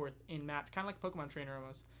back and forth in match, kind of like Pokemon Trainer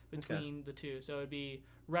almost, between the two. So it'd be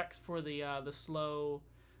Rex for the slow,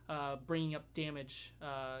 bringing up damage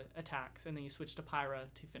attacks, and then you switch to Pyra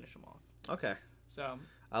to finish them off. Okay. So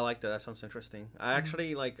I like that. That sounds interesting. I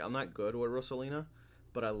actually I'm not good with Rosalina,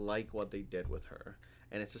 but I like what they did with her.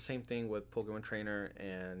 And it's the same thing with Pokemon Trainer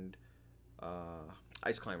and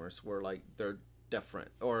Ice Climbers, where like they're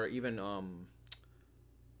different, or even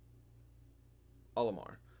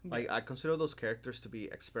Olimar. Like, I consider those characters to be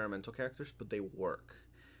experimental characters, but they work.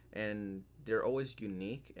 And they're always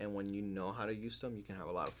unique, and when you know how to use them, you can have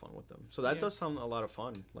a lot of fun with them. So that does sound a lot of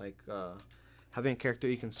fun. Like, having a character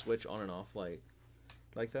you can switch on and off like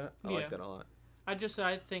that. I like that a lot.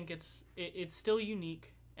 I think it's still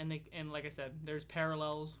unique, and like I said, there's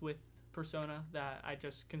parallels with Persona that I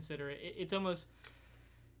just consider it's almost.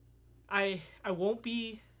 I won't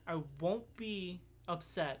be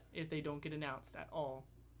upset if they don't get announced at all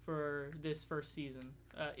for this first season,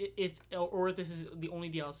 if this is the only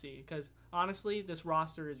DLC, because honestly this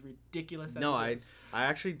roster is ridiculous. I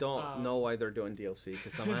actually don't know why they're doing DLC,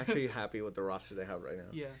 because I'm actually happy with the roster they have right now.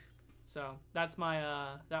 Yeah, so that's my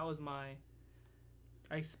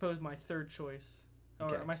I suppose my third choice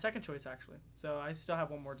Or Okay. my second choice, actually. So I still have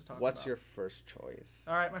one more to talk about. What's your first choice?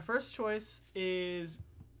 All right, my first choice is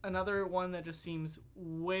another one that just seems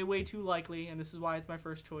way, way too likely, and this is why it's my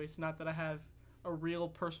first choice. Not that I have a real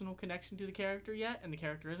personal connection to the character yet, and the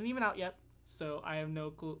character isn't even out yet, so I have no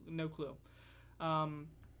clue.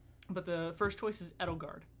 But the first choice is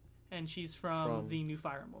Edelgard, and she's from the new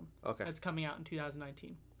Fire Emblem. Okay. That's coming out in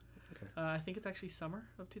 2019. Okay. I think it's actually summer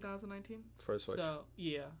of 2019. For the Switch. So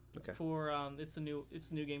yeah. Okay. For it's a new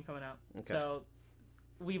game coming out. Okay. So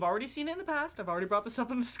we've already seen it in the past. I've already brought this up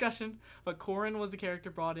in the discussion. But Corrin was the character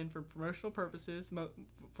brought in for promotional purposes,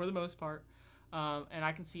 for the most part. And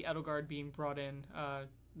I can see Edelgard being brought in.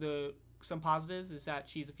 Some positives is that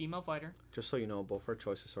she's a female fighter. Just so you know, both our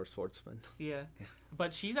choices are swordsmen. Yeah.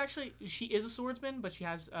 But she is a swordsman, but she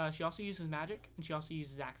also uses magic and she also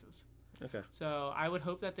uses axes. Okay. So I would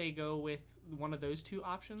hope that they go with one of those two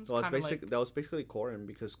options. Well, that was basically Corrin,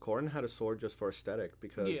 because Corrin had a sword just for aesthetic.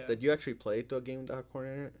 Because did you actually play the game that had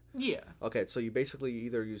Corrin in it? Yeah. Okay, so you basically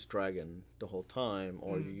either use dragon the whole time,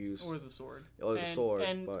 or you use the sword.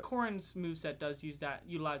 And Corrin's moveset does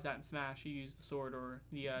utilize that in Smash. You use the sword or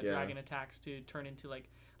the dragon attacks to turn into like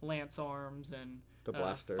lance arms and the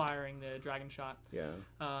blaster, firing the dragon shot. Yeah.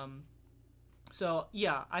 So,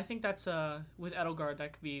 yeah, I think that's, with Edelgard,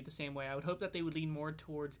 that could be the same way. I would hope that they would lean more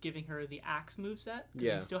towards giving her the axe moveset.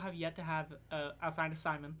 Because we still have yet to have, outside of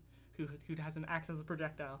Simon, who has an axe as a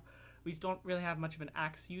projectile, we don't really have much of an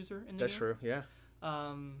axe user in the game. That's true, yeah.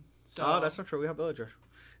 That's not true. We have Villager.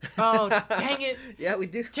 Oh, dang it. Yeah, we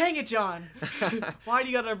do. Dang it, John. Why do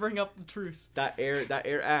you gotta bring up the truth? That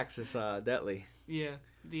air axe is deadly. Yeah.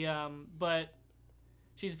 But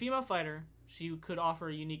she's a female fighter. She could offer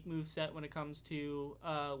a unique moveset when it comes to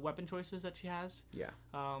weapon choices that she has. Yeah.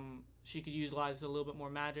 She could utilize a little bit more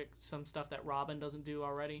magic, some stuff that Robin doesn't do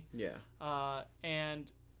already. Yeah.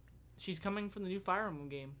 And she's coming from the new Fire Emblem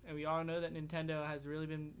game, and we all know that Nintendo has really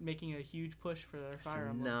been making a huge push for their Fire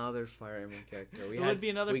Emblem. Another Fire Emblem character.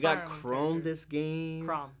 We got Chrome this game.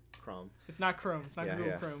 Chrome. It's not Chrome. It's not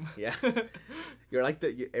Google Chrome. Yeah. You're like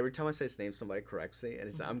every time I say his name, somebody corrects me,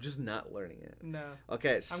 and I'm just not learning it. No.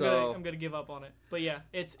 Okay, so I'm gonna give up on it. But yeah,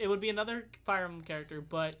 it would be another Fire Emblem character.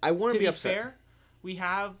 But I want to be upset. Fair, we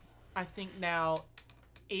have, I think now,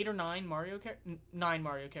 8 or 9 Mario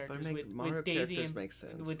characters with Daisy and make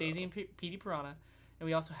sense, with Daisy and Petey Piranha, and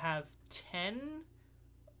we also have 10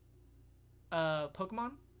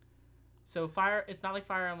 Pokemon. So it's not like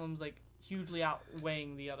Fire Emblem's like hugely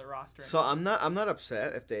outweighing the other roster. So I'm not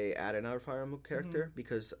upset if they add another Fire Emblem character,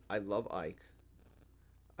 because I love Ike.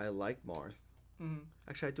 I like Marth.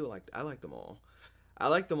 Actually, I like them all. I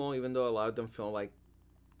like them all, even though a lot of them feel like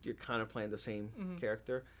you're kind of playing the same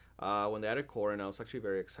character. When they added Corrin, I was actually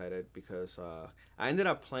very excited, because I ended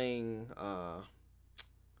up playing. I'm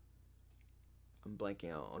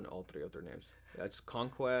blanking out on all 3 of their names. It's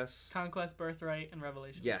Conquest, Birthright, and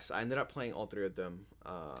Revelations. Yes, I ended up playing all 3 of them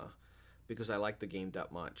because I liked the game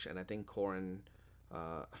that much, and I think Corrin.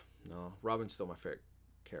 No, Robin's still my favorite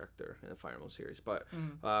character in the Fire Emblem series, but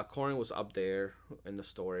Corrin was up there in the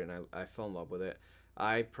story, and I fell in love with it.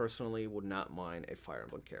 I personally would not mind a Fire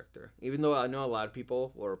Emblem character, even though I know a lot of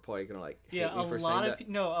people were probably gonna hate me for saying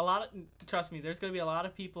that. Trust me, there's gonna be a lot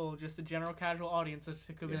of people, just the general casual audience,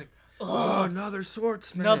 that could be like, oh, another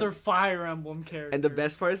swordsman, another Fire Emblem character. And the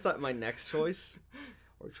best part is that my next choice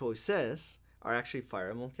or choices are actually Fire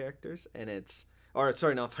Emblem characters, and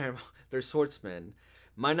not Fire Emblem, they're swordsmen.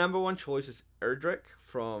 My number 1 choice is Erdrick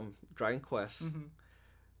from Dragon Quest.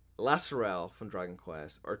 Lasarel from Dragon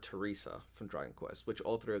Quest, or Teresa from Dragon Quest, which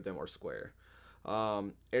all 3 of them are Square.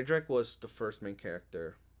 Erdrick was the first main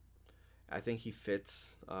character. I think he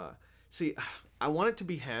fits. See, I want it to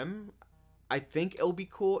be him. I think it'll be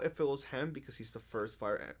cool if it was him, because he's the first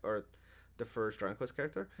the first Dragon Quest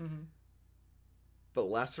character. But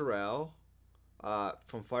Lasarel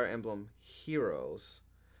from Fire Emblem Heroes,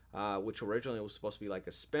 which originally was supposed to be like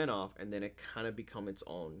a spin-off, and then it kind of become its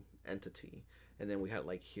own entity. And then we had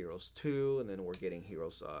like Heroes 2, and then we're getting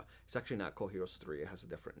Heroes. It's actually not called Heroes 3. It has a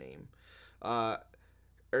different name.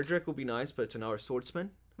 Erdrick would be nice, but it's another swordsman.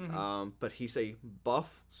 But he's a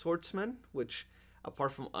buff swordsman, which,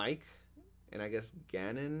 apart from Ike, and I guess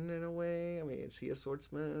Ganon in a way, I mean, is he a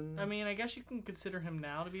swordsman? I mean, I guess you can consider him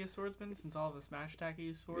now to be a swordsman, since all of the Smash Attack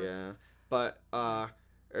use swords. Yeah, but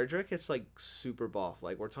Erdrick is like super buff.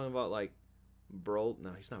 Like, we're talking about like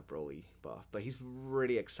No, he's not Broly buff, but he's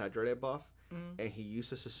really exaggerated buff. And he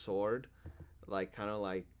uses his sword, like kind of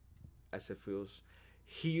like as if it was.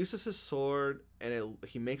 He uses his sword, and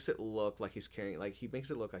he makes it look like he's carrying, like he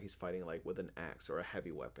makes it look like he's fighting like with an axe or a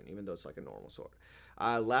heavy weapon, even though it's like a normal sword.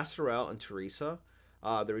 Lasarel and Teresa,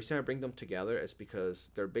 The reason I bring them together is because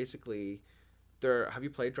they're basically have you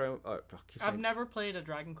played Dragon? I've never played a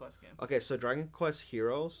Dragon Quest game. Okay, so Dragon Quest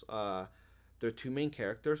Heroes, their two main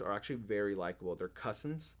characters are actually very likable. They're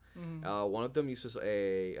cousins. One of them uses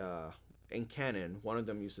in canon. One of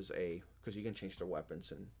them uses because you can change their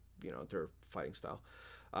weapons and their fighting style.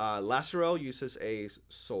 Lacerel uses a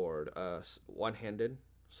sword, one-handed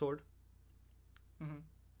sword.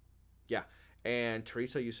 Yeah, and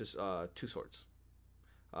Teresa uses two swords.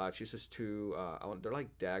 She uses two. They're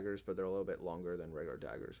like daggers, but they're a little bit longer than regular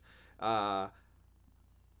daggers.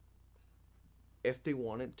 If they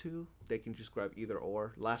wanted to, they can just grab either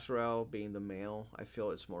or. Lacerel, being the male, I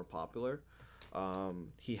feel it's more popular.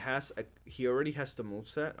 He already has the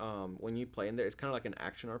moveset. When you play in there, it's kind of like an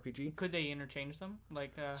action RPG. Could they interchange them,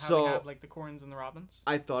 like how they have like the Corns and the Robins?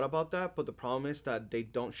 I thought about that, but the problem is that they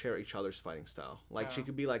don't share each other's fighting style. Like she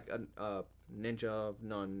could be like a ninja,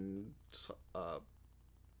 nun,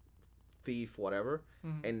 thief, whatever,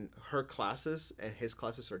 and her classes and his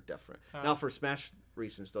classes are different. Now for Smash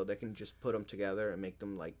reasons though, they can just put them together and make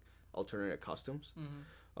them like alternate costumes.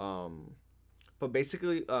 But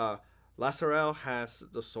basically Lacerel has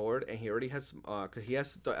the sword, and he already has because he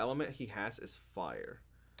has the element he has is fire.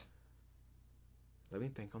 Let me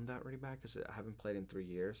think on that really bad, because I haven't played in 3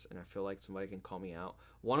 years, and I feel like somebody can call me out.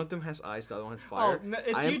 One of them has eyes, the other one has fire. Oh, no,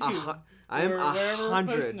 it's YouTube. I am wherever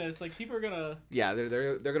 100. Person is, like people are gonna. Yeah,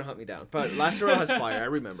 they're gonna hunt me down. But Lacerel has fire. I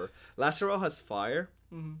remember. Lacerel has fire,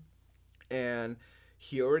 and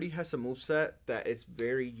he already has a moveset that is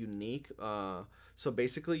very unique. So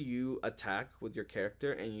basically, you attack with your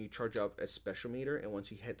character, and you charge up a special meter, and once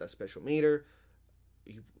you hit that special meter,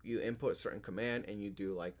 you input a certain command, and you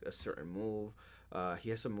do like a certain move.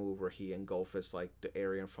 He has a move where he engulfs like the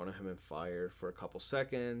area in front of him in fire for a couple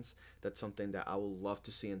seconds. That's something that I would love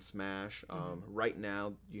to see in Smash. Right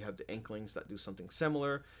now, you have the Inklings that do something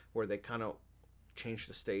similar, where they kind of change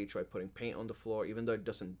the stage by putting paint on the floor. Even though it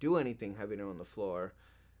doesn't do anything having it on the floor,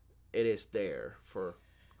 it is there for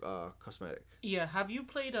cosmetic. Yeah, have you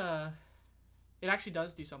played It actually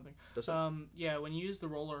does do something. Does it? Yeah, when you use the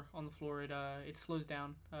roller on the floor, it slows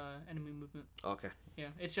down enemy movement. Okay. Yeah,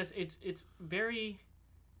 it's just it's very.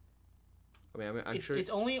 I'm sure it's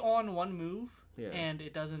only on one move, yeah. And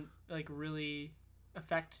it doesn't like really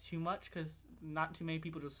affect too much because not too many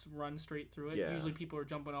people just run straight through it. Yeah. Usually people are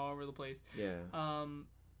jumping all over the place. Yeah.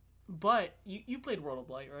 But you played World of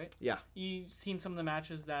Blight, right? Yeah. You've seen some of the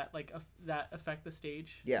matches that that affect the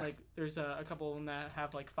stage. Yeah. Like there's a couple of them that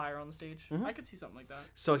have like fire on the stage. I could see something like that.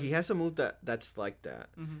 So he has a move that's like that.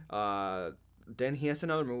 Then he has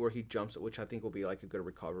another move where he jumps, which I think will be like a good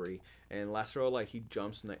recovery. And Lacerel, like he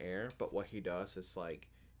jumps in the air, but what he does is like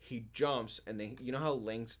he jumps and then you know how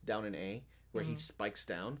Link's down in A where he spikes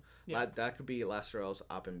down. Yeah. That could be Lacerel's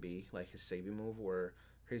up and B, like his saving move where.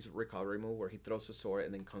 His recovery move where he throws the sword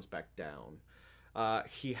and then comes back down.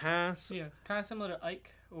 He has kind of similar to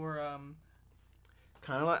Ike or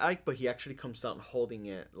kind of like Ike, but he actually comes down holding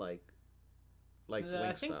it like Link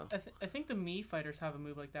style. I think the Mii fighters have a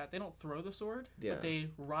move like that. They don't throw the sword, yeah. But they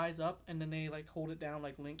rise up and then they like hold it down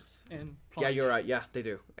like Link's and plunge. Yeah, you're right. Yeah, they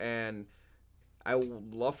do. And I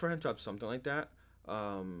would love for him to have something like that.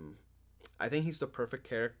 I think he's the perfect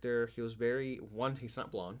character. He was he's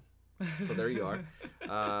not blonde. So there you are.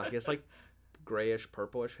 He has like grayish,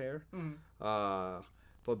 purplish hair.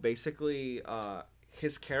 But basically,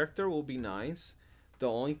 his character will be nice. The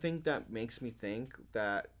only thing that makes me think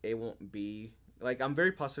that it won't be like I'm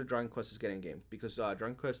very positive Dragon Quest is getting a game because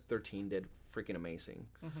Dragon Quest 13 did freaking amazing.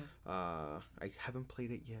 I haven't played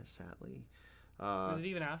it yet, sadly. Is it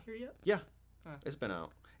even out here yet? Yeah, it's been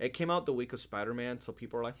out. It came out the week of Spider-Man, so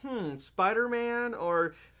people are like, Spider-Man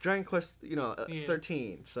or Dragon Quest,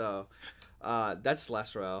 13. So that's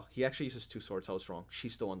Lacerel. He actually uses two swords. I was wrong.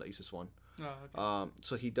 She's the one that uses one. Oh, okay.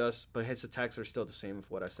 So he does, but his attacks are still the same of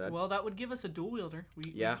what I said. Well, that would give us a dual wielder.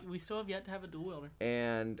 We still have yet to have a dual wielder.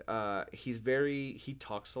 And he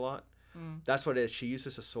talks a lot. That's what it is. She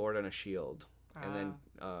uses a sword and a shield. And then,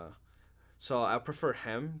 so I prefer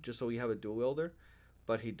him just so we have a dual wielder.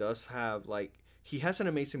 But he does have he has an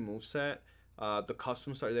amazing moveset. The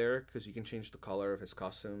costumes are there because you can change the color of his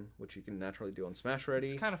costume, which you can naturally do on Smash Ready.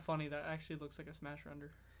 It's kind of funny that actually looks like a Smash render,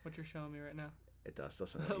 what you're showing me right now. It does,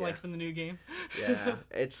 doesn't it? Like from the new game. Yeah.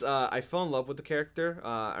 It's I fell in love with the character.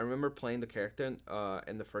 I remember playing the character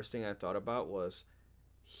and the first thing I thought about was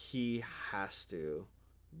he has to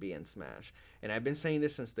be in Smash. And I've been saying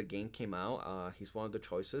this since the game came out. He's one of the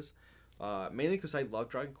choices. Mainly because I love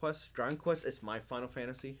Dragon Quest. Dragon Quest is my Final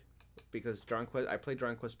Fantasy. Because I played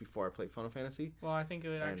Dragon Quest before I played Final Fantasy. Well, I think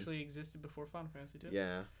it actually existed before Final Fantasy too.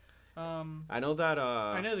 Yeah. I know that.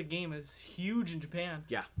 I know the game is huge in Japan.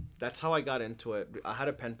 Yeah, that's how I got into it. I had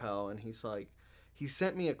a pen pal, and he's like, he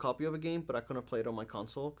sent me a copy of a game, but I couldn't play it on my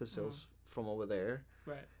console because it was from over there.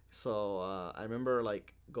 Right. So I remember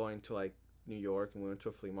like going to like New York, and we went to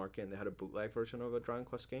a flea market, and they had a bootleg version of a Dragon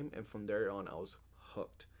Quest game, and from there on, I was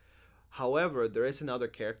hooked. However, there is another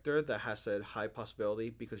character that has a high possibility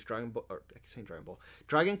because Dragon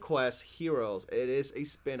Quest Heroes, it is a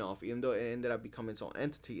spin-off, even though it ended up becoming its own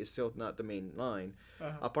entity, it's still not the main line.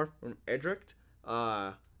 Apart from Edric,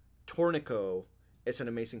 Tornico is an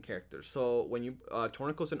amazing character. So when you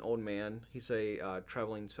Tornico's an old man, he's a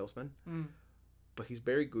traveling salesman. But he's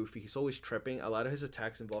very goofy. He's always tripping. A lot of his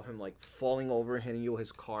attacks involve him like falling over, hitting you with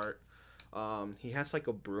his cart. He has like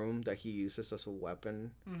a broom that he uses as a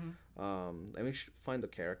weapon. Let me find the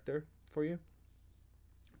character for you.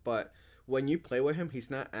 But when you play with him, he's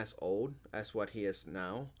not as old as what he is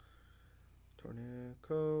now.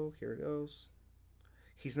 Tornico, here it goes.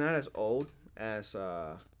 He's not as old as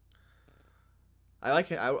I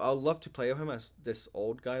like it. I'd love to play with him as this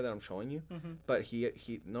old guy that I'm showing you. But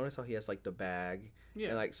he notice how he has like the bag. Yeah.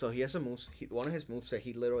 And like so he has a move. One of his moves that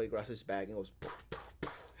he literally grabs his bag and goes poof, poof,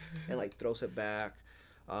 poof, and like throws it back.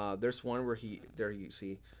 There's one where there you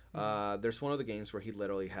see. There's one of the games where he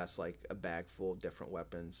literally has like a bag full of different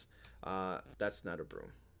weapons. That's not a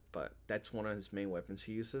broom, but that's one of his main weapons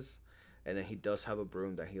he uses. And then he does have a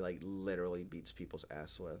broom that he like literally beats people's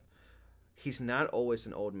ass with. He's not always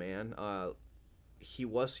an old man. He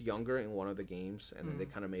was younger in one of the games, and then they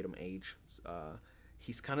kind of made him age.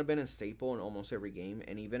 He's kind of been a staple in almost every game,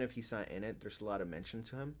 and even if he's not in it, there's a lot of mention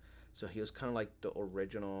to him. So he was kind of like the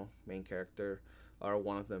original main character, or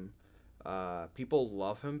one of them. People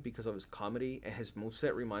love him because of his comedy, and his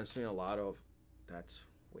moveset reminds me a lot of... That's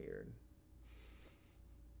weird.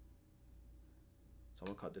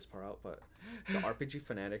 Someone cut this part out, but the RPG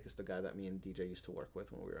Fanatic is the guy that me and DJ used to work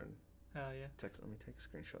with when we were in... Hell yeah. Let me take a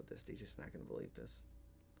screenshot of this. DJ's not going to believe this.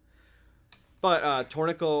 But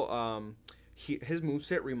Tornico, his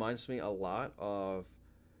moveset reminds me a lot of...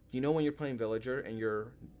 You know when you're playing Villager and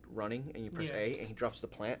you're running and you press A and he drops the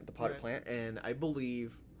potted plant, and I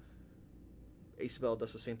believe Isabel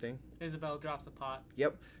does the same thing. Isabel drops a pot.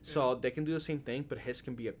 Yep. So they can do the same thing, but his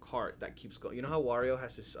can be a cart that keeps going. You know how Wario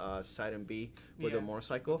has this side and B with a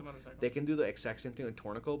motorcycle? They can do the exact same thing with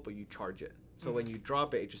Tornico, but you charge it. So when you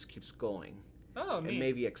drop it, it just keeps going. Oh, neat. And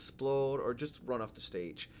maybe explode or just run off the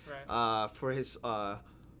stage. Right. For his, I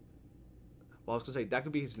was gonna say that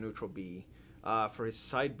could be his neutral B. For his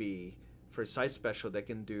side B, for his side special, they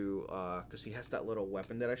can do because he has that little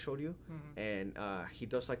weapon that I showed you, and he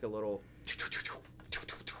does like a little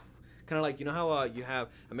kind of like, you know how you have,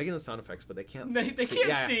 I'm making the sound effects, but they can't. They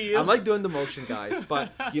can't see you. I'm like doing the motion, guys,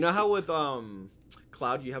 but you know how with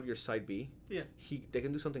Cloud you have your side B. Yeah. They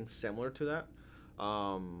can do something similar to that.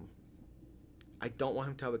 I don't want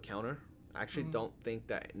him to have a counter. I actually don't think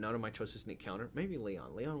that none of my choices need counter. Maybe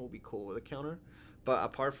Leon. Leon will be cool with a counter. But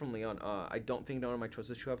apart from Leon, I don't think none of my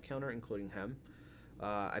choices should have counter, including him.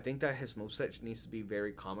 I think that his moveset needs to be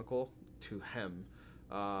very comical to him.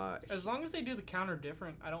 As long as they do the counter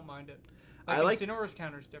different, I don't mind it. I like Cinera's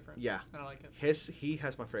counter's different. Yeah. I like it. He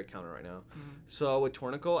has my favorite counter right now. So with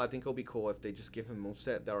Tornico, I think it'll be cool if they just give him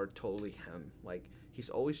moveset that are totally him. Like, he's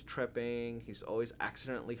always tripping. He's always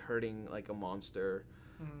accidentally hurting, like, a monster.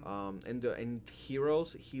 In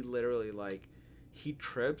Heroes, he literally, like... He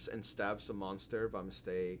trips and stabs the monster by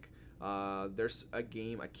mistake. There's a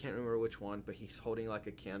game, I can't remember which one, but he's holding like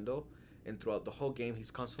a candle, and throughout the whole game,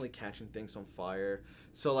 he's constantly catching things on fire.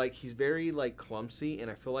 So like he's very like clumsy,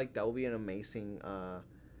 and I feel like that will be an amazing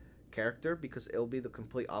character because it'll be the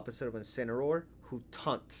complete opposite of Incineroar, who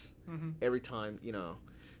taunts every time, you know.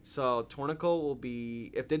 So Tornico will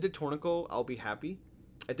be, if they did Tornico, I'll be happy.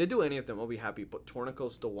 If they do any of them, I'll be happy. But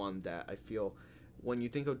Tornico's the one that I feel, when you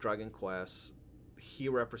think of Dragon Quest, he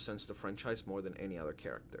represents the franchise more than any other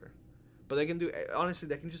character. But they can do, honestly,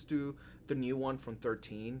 they can just do the new one from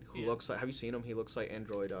 13, who looks like, have you seen him? He looks like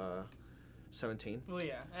Android 17. Well,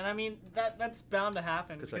 yeah. And I mean, that's bound to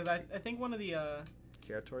happen. Because like, I think one of the...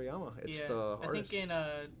 Akira Toriyama. It's the artist. I think in,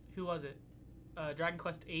 who was it? Dragon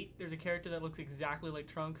Quest 8, there's a character that looks exactly like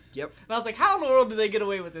Trunks. Yep. And I was like, how in the world did they get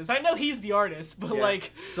away with this? I know he's the artist, but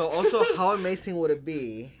like... So also, how amazing would it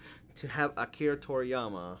be to have Akira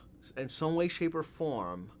Toriyama in some way, shape, or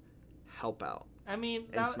form help out? I mean,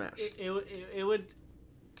 Smash. It would.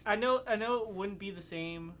 I know it wouldn't be the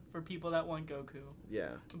same for people that want Goku. Yeah.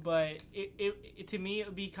 But it to me it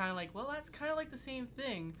would be kind of like, well, that's kind of like the same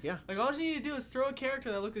thing. Yeah. Like all you need to do is throw a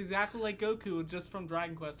character that looks exactly like Goku just from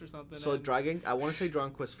Dragon Quest or something. So I want to say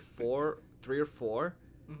Dragon Quest 3 or 4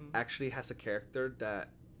 actually has a character that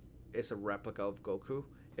is a replica of Goku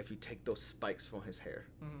if you take those spikes from his hair.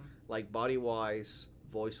 Mm-hmm. Like body wise,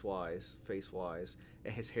 voice wise, face wise,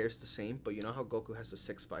 and his hair's the same. But you know how Goku has the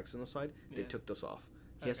 6 spikes on the side? They took those off.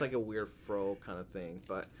 He has like a weird fro kind of thing.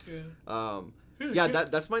 But yeah,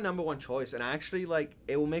 that's my number one choice. And I actually like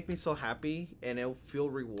it will make me so happy, and it'll feel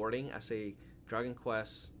rewarding as a Dragon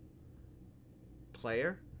Quest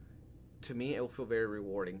player. To me, it will feel very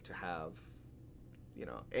rewarding to have, you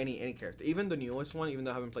know, any character, even the newest one. Even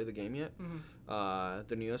though I haven't played the game yet,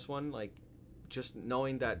 the newest one, like just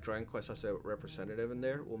knowing that Dragon Quest has a representative in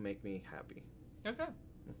there will make me happy. Okay,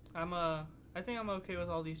 I think I'm okay with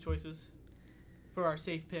all these choices for our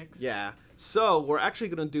safe picks. Yeah. So we're actually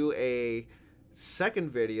gonna do a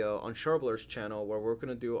second video on Shuriblur's channel where we're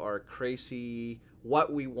gonna do our crazy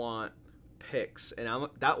what we want picks, and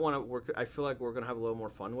I feel like we're gonna have a little more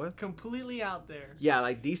fun with. Completely out there. Yeah,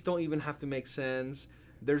 like these don't even have to make sense.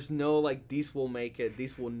 There's no like these will make it,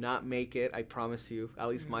 these will not make it. I promise you, at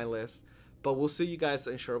least my list. But we'll see you guys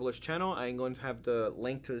in Shuriblur's channel. I'm going to have the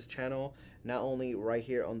link to his channel not only right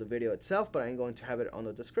here on the video itself, but I'm going to have it on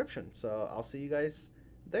the description. So I'll see you guys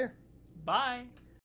there. Bye.